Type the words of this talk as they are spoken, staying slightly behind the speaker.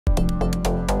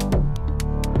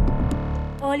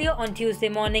Earlier on Tuesday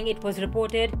morning, it was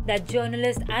reported that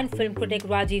journalist and film critic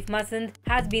Rajeev Masand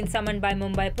has been summoned by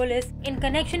Mumbai Police in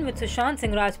connection with Sushant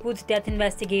Singh Rajput's death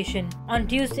investigation. On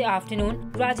Tuesday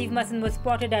afternoon, Rajeev Masand was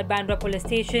spotted at Bandra Police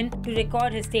station to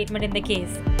record his statement in the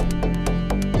case.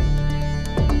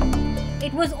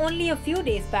 It was only a few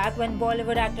days back when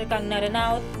Bollywood actor Kangana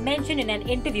Ranaut mentioned in an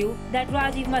interview that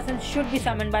Rajeev Masand should be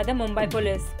summoned by the Mumbai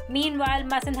Police. Meanwhile,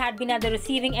 Masand had been at the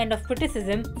receiving end of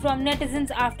criticism from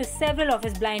netizens after several of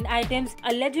his blind items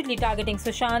allegedly targeting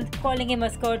Sushant, calling him a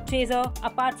skirt chaser,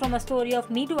 apart from a story of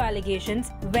Me Too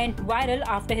allegations, went viral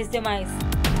after his demise.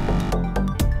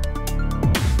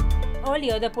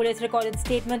 Earlier, the police recorded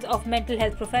statements of mental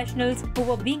health professionals who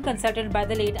were being consulted by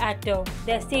the late actor.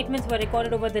 Their statements were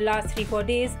recorded over the last 3-4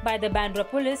 days by the Bandra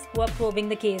Police, who are probing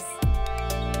the case.